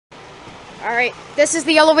All right, this is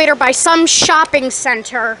the elevator by some shopping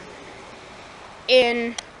center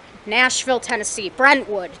in Nashville, Tennessee.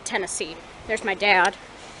 Brentwood, Tennessee. There's my dad.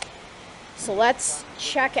 So let's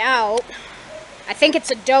check out. I think it's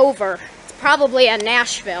a Dover. It's probably a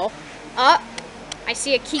Nashville. I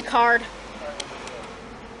see a key card.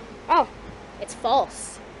 Oh, it's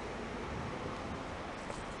false.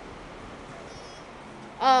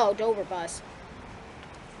 Oh, Dover bus.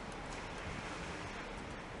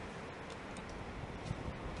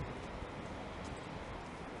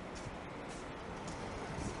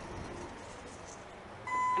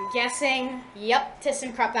 I'm guessing, yep,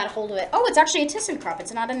 ThyssenKrupp got a hold of it. Oh, it's actually a ThyssenKrupp.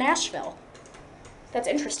 It's not a Nashville. That's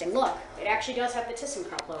interesting. Look, it actually does have the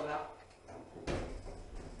ThyssenKrupp logo.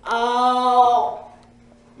 Oh,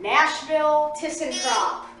 Nashville,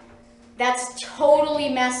 ThyssenKrupp. That's totally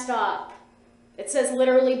messed up. It says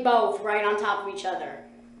literally both right on top of each other.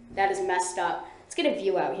 That is messed up. Let's get a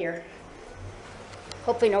view out here.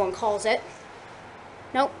 Hopefully no one calls it.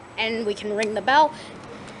 Nope, and we can ring the bell.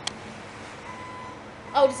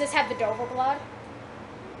 Oh, does this have the Dover blood?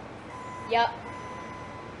 Yep.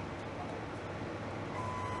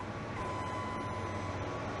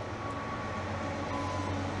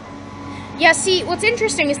 Yeah, see, what's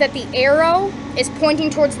interesting is that the arrow is pointing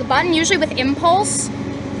towards the button. Usually with impulse,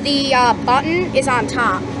 the button is on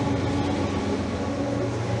top.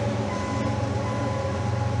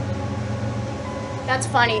 That's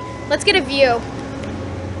funny. Let's get a view.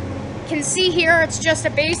 You can see here it's just a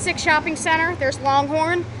basic shopping center. There's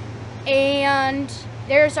Longhorn, and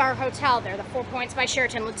there's our hotel there, the 4 Points by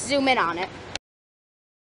Sheraton. Let's zoom in on it.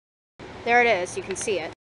 There it is. You can see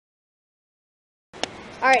it.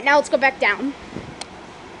 All right, now let's go back down.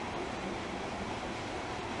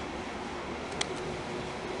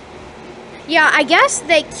 Yeah, I guess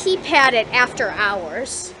they keypad it after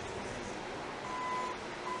hours.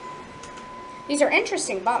 These are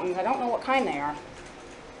interesting buttons. I don't know what kind they are.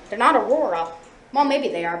 They're not Aurora. Well, maybe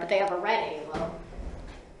they are, but they have a red halo.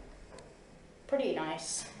 Pretty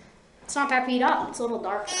nice. It's not that beat up. It's a little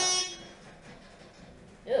dark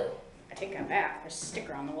though. Ew. I take that back. There's a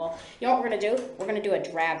sticker on the wall. You know what we're going to do? We're going to do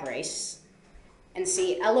a drag race and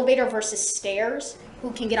see elevator versus stairs.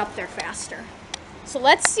 Who can get up there faster? So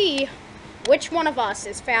let's see which one of us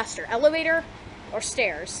is faster, elevator or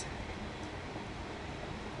stairs.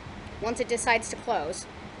 Once it decides to close.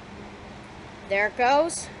 There it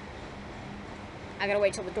goes. I got to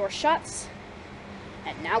wait till the door shuts.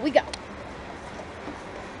 And now we go.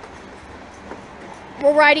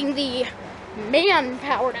 We're riding the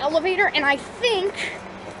man-powered elevator, and I think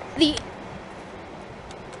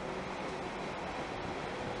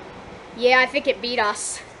I think it beat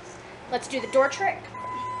us. Let's do the door trick.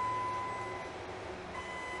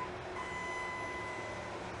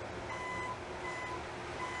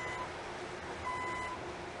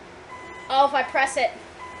 Oh, if I press it.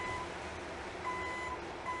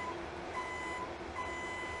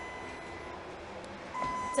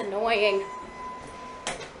 It's annoying.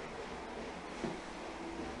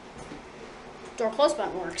 Door close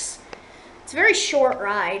button works. It's a very short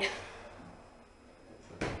ride.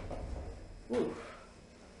 Ooh.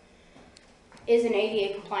 Is an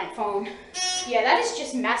ADA compliant phone. Yeah, that is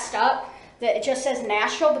just messed up. That it just says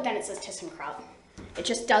Nashville, but then it says ThyssenKrupp. It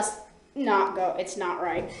just does not go. It's not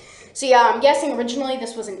right. So yeah, I'm guessing originally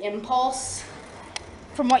this was an impulse.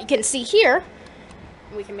 From what you can see here,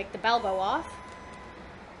 we can make the bell go off.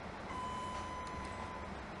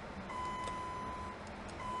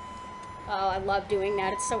 Oh, I love doing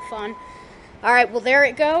that. It's so fun. All right, well, there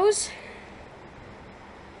it goes.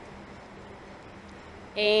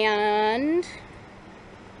 And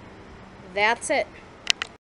that's it.